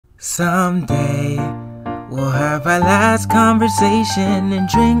Someday we'll have our last conversation and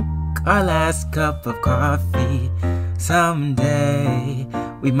drink our last cup of coffee. Someday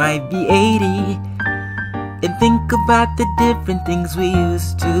we might be 80 and think about the different things we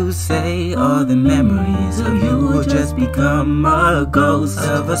used to say. All the memories of you will just become a ghost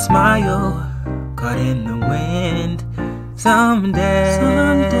of a smile caught in the wind. Someday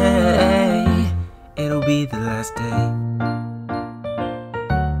it'll be the last day.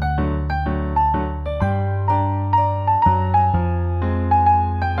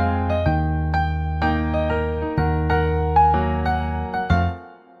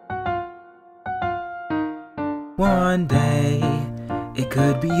 One day, it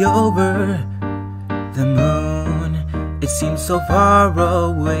could be over. The moon, it seems so far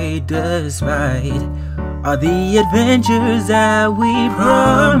away despite all the adventures that we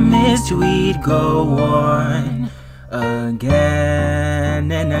promised we'd go on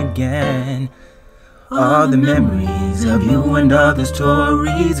again and again. All the memories of you and all the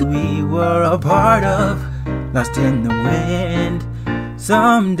stories we were a part of, lost in the wind.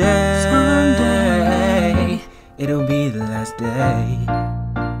 Someday it'll be the last day.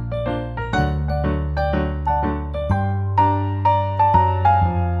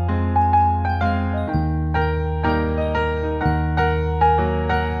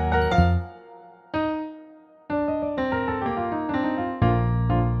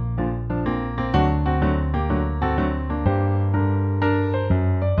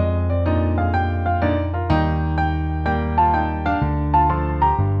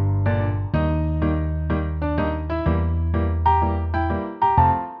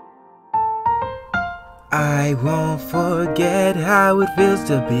 I won't forget how it feels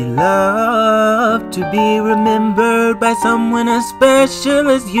to be loved, to be remembered by someone as special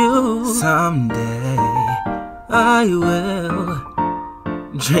as you. Someday I will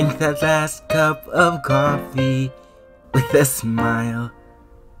drink that last cup of coffee with a smile.